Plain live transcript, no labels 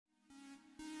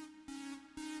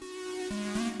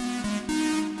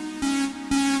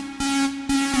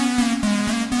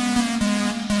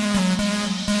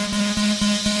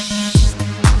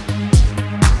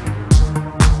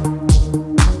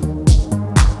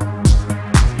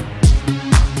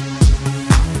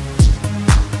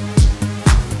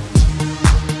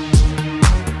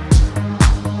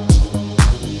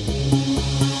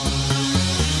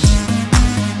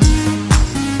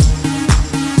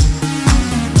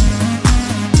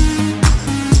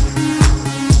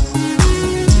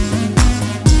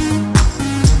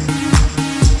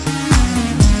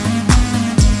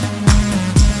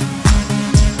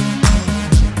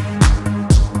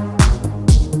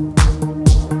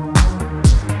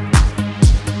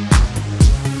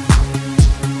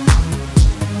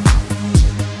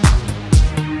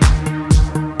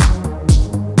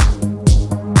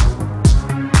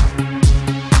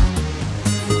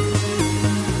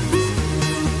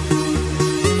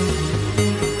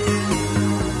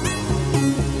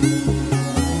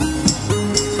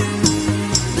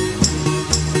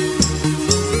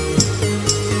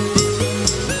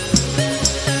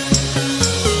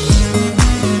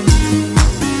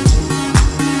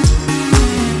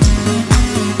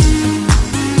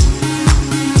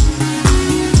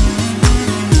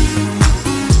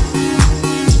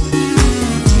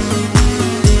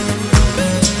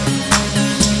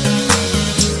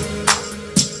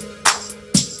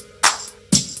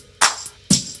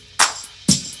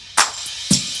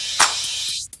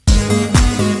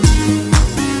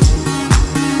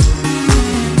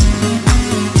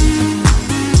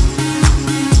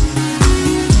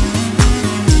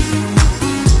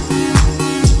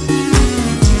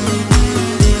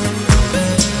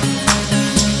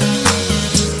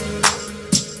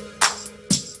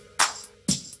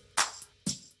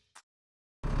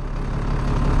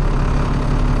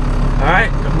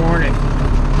morning.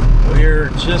 We're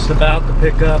just about to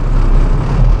pick up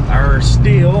our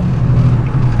steel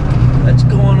that's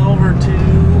going over to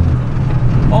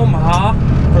Omaha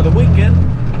for the weekend.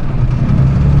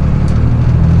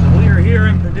 So we are here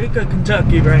in Paducah,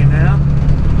 Kentucky right now.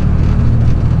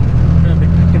 We're going to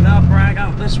be picking up right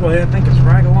out this way. I think it's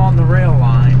right along the rail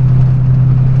line.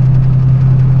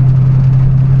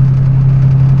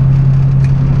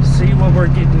 See what we're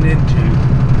getting into.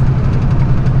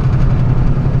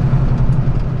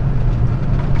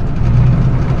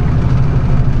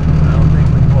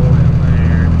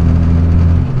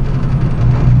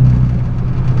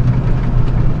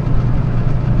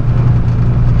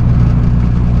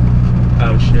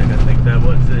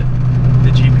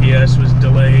 Was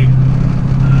delayed.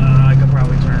 I could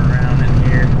probably turn around in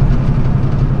here.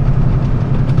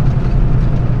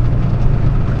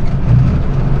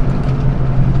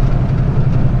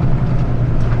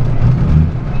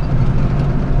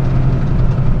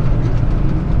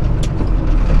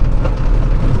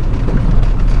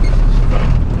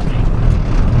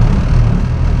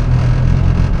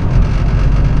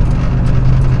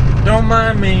 Don't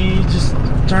mind me, just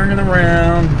turning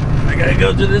around. I gotta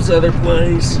go to this other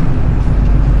place.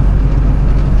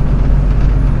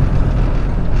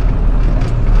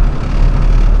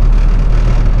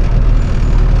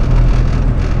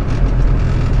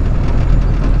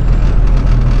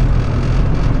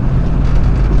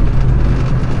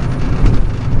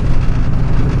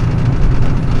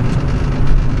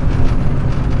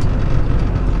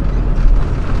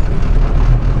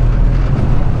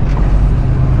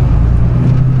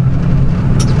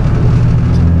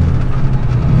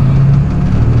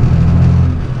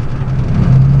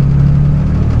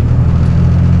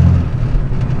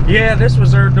 Yeah, this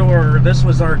was our door, this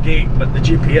was our gate, but the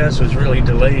GPS was really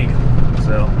delayed,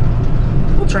 so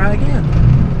we'll try again.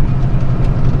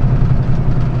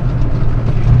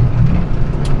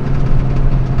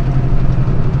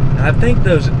 I think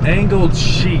those angled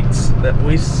sheets that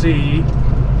we see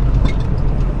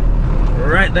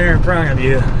right there in front of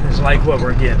you is like what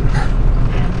we're getting.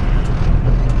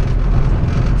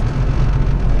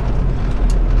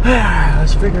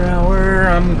 Let's figure out where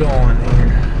I'm going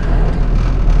here.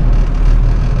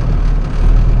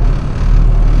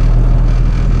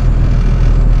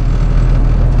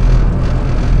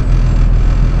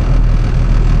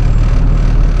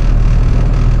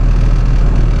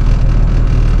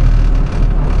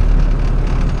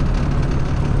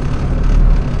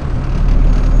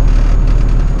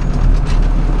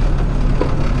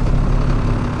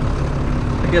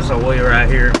 I guess I'll wait right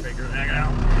here and figure that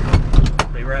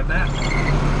out. Be right back.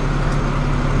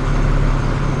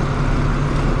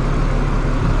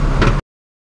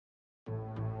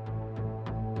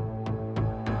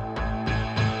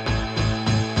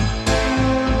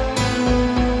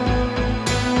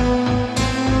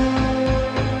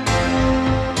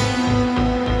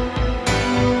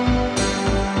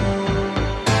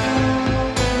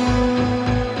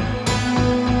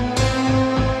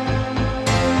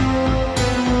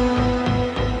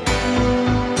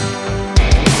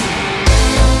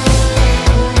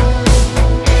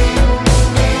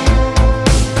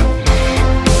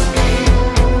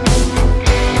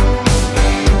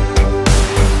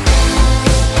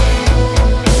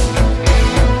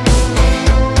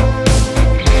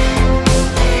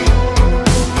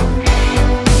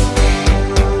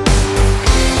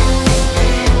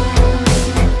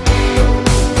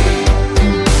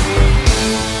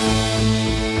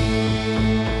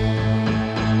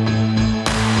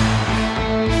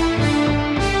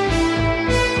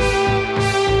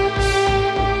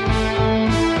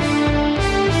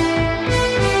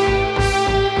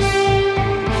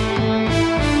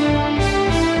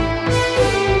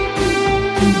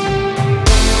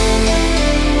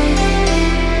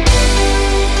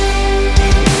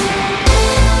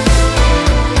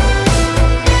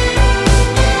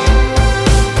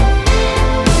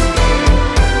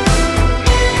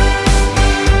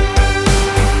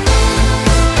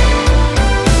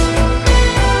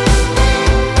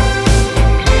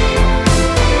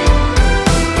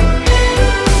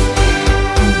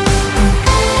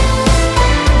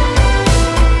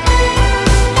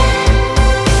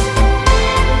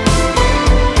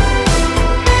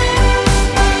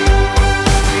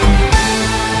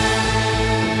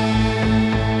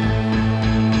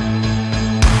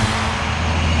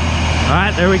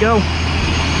 Alright, there we go.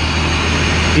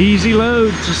 Easy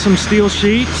load, just some steel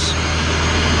sheets.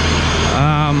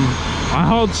 I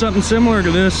hauled something similar to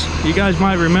this. You guys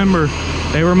might remember.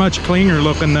 They were much cleaner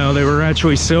looking though. They were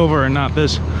actually silver and not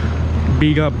this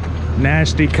beat up,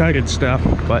 nasty cutted stuff.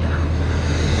 But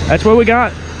that's what we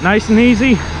got. nice and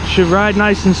easy. Should ride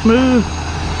nice and smooth.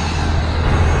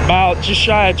 About just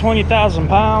shy of 20,000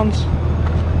 pounds.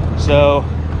 So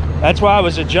that's why I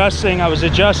was adjusting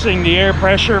the air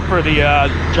pressure for the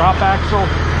drop axle.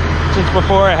 Since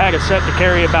before I had it set to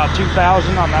carry about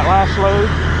 2,000 on that last load.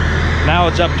 Now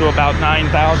it's up to about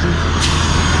 9,000.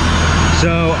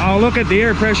 So I'll look at the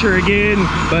air pressure again,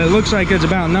 but it looks like it's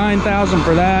about 9,000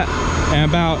 for that and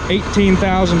about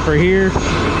 18,000 for here,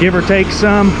 give or take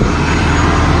some.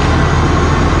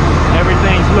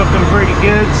 Everything's looking pretty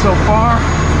good so far.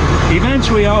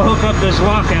 Eventually I'll hook up this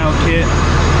lockout kit.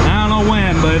 I don't know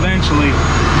when, but eventually.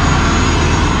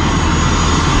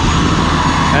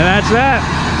 And that's that.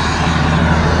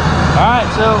 All right,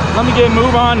 so let me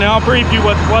move on and I'll brief you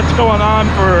what's going on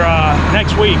for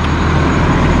next week.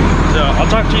 So I'll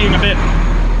talk to you in a bit.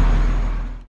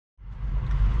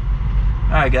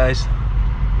 All right, guys.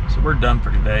 So we're done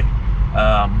for today.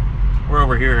 We're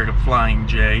over here at Flying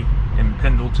J in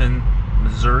Pendleton,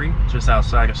 Missouri, just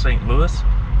outside of St. Louis.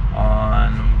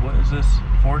 On what is this?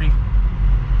 40?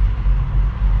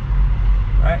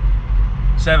 Right?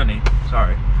 70.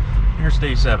 Sorry,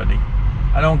 Interstate 70.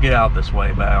 I don't get out this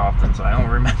way that often, so I don't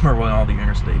remember what all the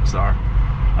interstates are.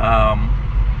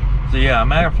 So yeah,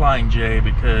 I'm at a Flying J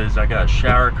because I got a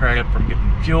shower credit from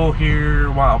getting fuel here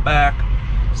a while back.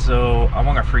 So I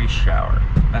want a free shower.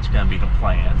 That's gonna be the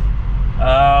plan.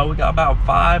 We got about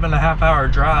 5.5 hour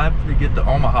drive to get to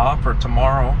Omaha for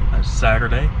tomorrow. That's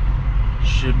Saturday.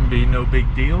 Shouldn't be no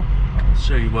big deal. I'll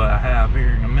show you what I have here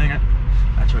in a minute.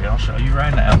 Actually, I'll show you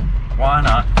right now. Why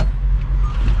not?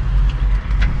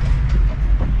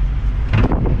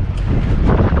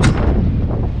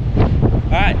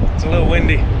 Alright, it's a little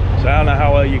windy, so I don't know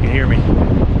how well you can hear me.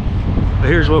 But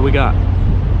here's what we got.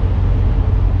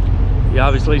 You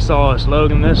obviously saw us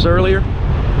loading this earlier.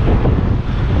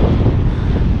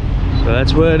 So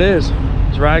that's what it is.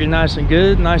 It's riding nice and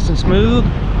good, nice and smooth.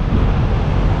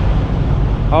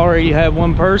 Already had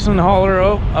one person holler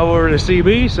over to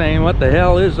CB saying, what the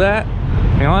hell is that?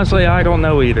 And honestly, I don't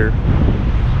know either.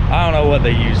 I don't know what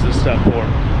they use this stuff for.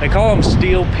 They call them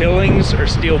steel pillings or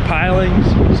steel pilings,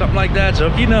 something like that. So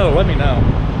if you know, let me know.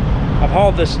 I've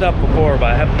hauled this stuff before,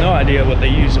 but I have no idea what they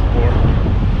use it for.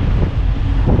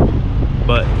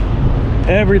 But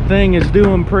everything is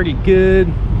doing pretty good.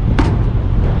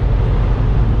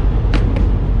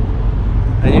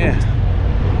 And yeah,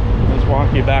 let's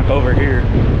walk you back over here.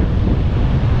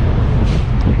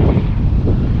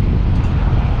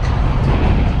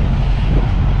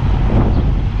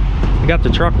 I got the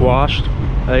truck washed.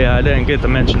 Oh yeah, I didn't get to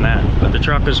mention that, but the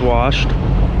truck is washed.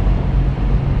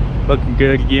 Looking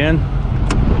good again.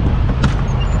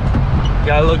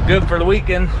 Gotta look good for the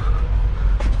weekend.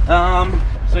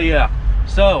 So yeah,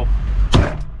 so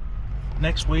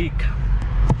next week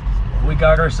we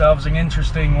got ourselves an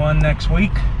interesting one next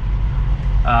week.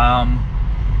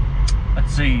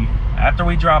 Let's see, after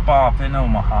we drop off in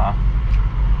Omaha,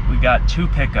 we got 2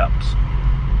 pickups,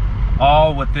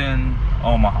 all within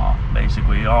Omaha,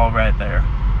 basically, all right there.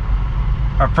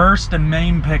 Our first and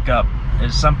main pickup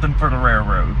is something for the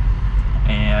railroad,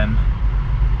 and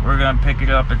we're gonna pick it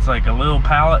up. It's like a little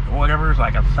pallet or whatever. It's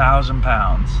like 1,000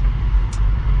 pounds.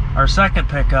 Our second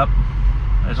pickup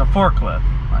is a forklift,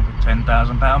 like a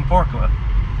 10,000 pound forklift.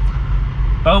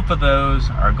 Both of those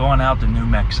are going out to New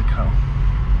Mexico.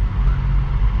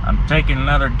 I'm taking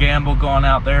another gamble going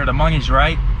out there. The money's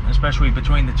right, especially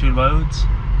between the 2 loads,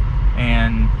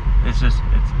 and it's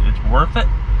worth it.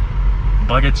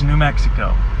 But it's New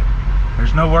Mexico.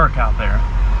 There's no work out there,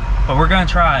 but we're gonna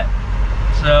try it.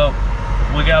 So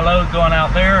we got a load going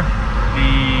out there.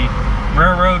 The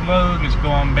railroad load is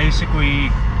going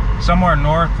basically somewhere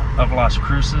north of Las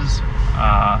Cruces,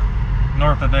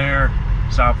 north of there,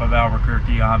 south of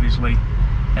Albuquerque, obviously.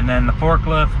 And then the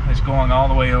forklift is going all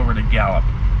the way over to Gallup.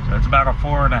 So it's about a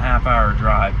 4.5 hour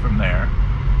drive from there.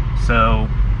 So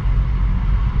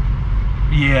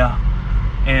yeah.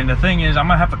 And the thing is, I'm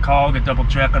gonna have to call to double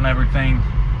check on everything.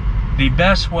 The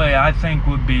best way, I think,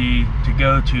 would be to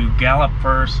go to Gallup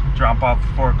first, drop off the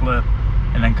forklift,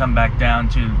 and then come back down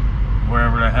to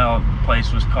wherever the hell the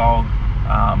place was called,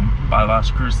 by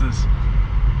Las Cruces.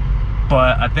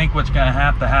 But I think what's gonna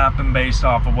have to happen based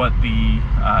off of what the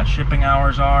shipping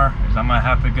hours are is I'm gonna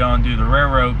have to go and do the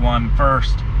railroad one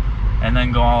first and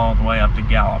then go all the way up to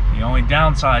Gallup. The only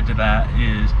downside to that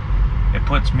is it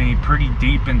puts me pretty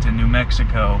deep into New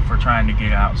Mexico for trying to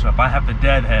get out. So if I have to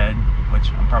deadhead,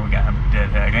 which I'm probably gonna have a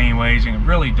deadhead anyways, and it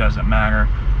really doesn't matter,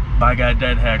 but I got a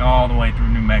deadhead all the way through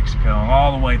New Mexico,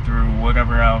 all the way through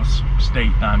whatever else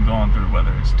state I'm going through,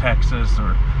 whether it's Texas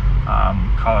or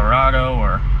Colorado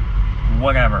or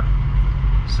whatever.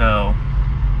 So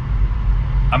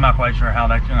I'm not quite sure how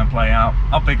that's gonna play out.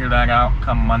 I'll figure that out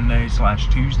come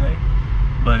Monday/Tuesday.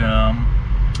 But I'm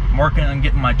working on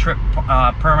getting my trip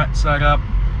permit set up.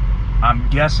 I'm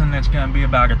guessing it's gonna be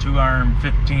about a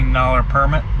 $215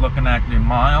 permit, looking at the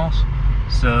miles.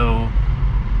 So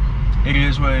it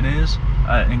is what it is.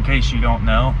 In case you don't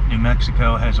know, New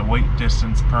Mexico has a weight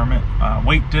distance permit,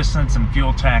 weight distance and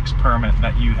fuel tax permit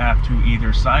that you have to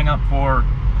either sign up for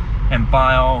and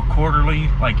file quarterly,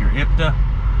 like your IFTA,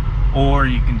 or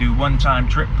you can do one-time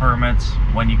trip permits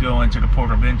when you go into the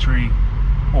port of entry,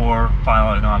 or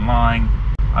file it online.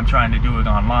 I'm trying to do it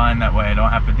online, that way I don't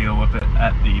have to deal with it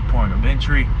at the point of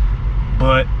entry.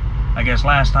 But I guess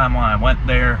last time when I went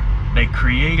there, they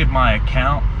created my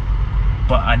account,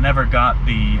 but I never got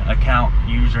the account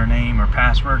username or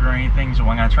password or anything. So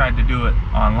when I tried to do it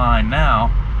online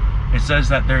now, it says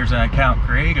that there's an account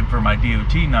created for my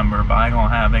DOT number, but I don't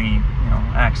have any,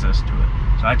 access to it.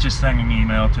 So I just sent an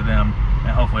email to them,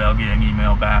 and hopefully I'll get an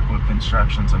email back with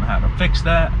instructions on how to fix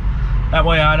that. That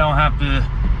way I don't have to,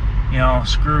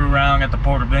 screw around at the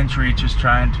port of entry just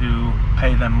trying to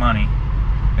pay them money,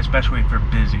 especially if they're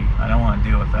busy. I don't want to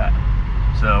deal with that.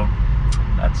 So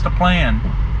that's the plan.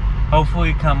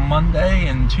 Hopefully come Monday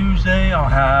and Tuesday I'll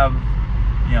have,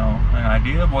 an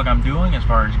idea of what I'm doing as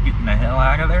far as getting the hell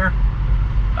out of there.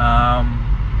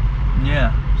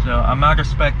 Yeah, so I'm not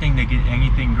expecting to get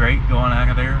anything great going out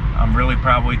of there. I'm really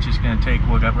probably just going to take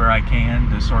whatever I can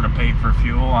to sort of pay for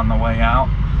fuel on the way out,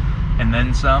 and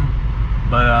then some.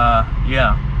 But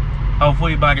yeah,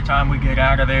 hopefully by the time we get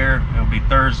out of there, it'll be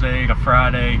Thursday to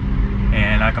Friday,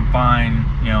 and I can find,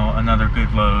 another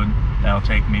good load that'll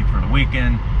take me for the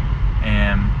weekend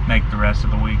and make the rest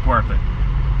of the week worth it.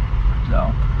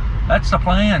 So that's the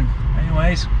plan.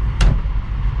 Anyways,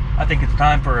 I think it's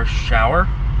time for a shower,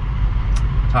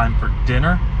 time for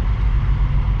dinner.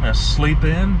 I'm gonna sleep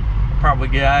in, probably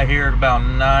get out of here at about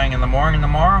 9 in the morning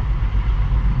tomorrow,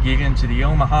 get into the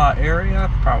Omaha area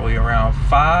probably around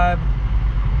 5,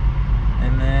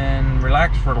 and then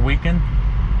relax for the weekend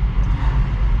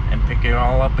and pick it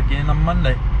all up again on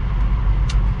Monday.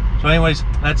 So anyways,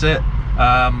 that's it.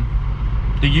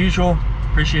 The usual.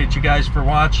 Appreciate you guys for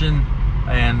watching,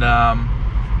 and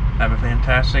have a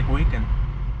fantastic weekend.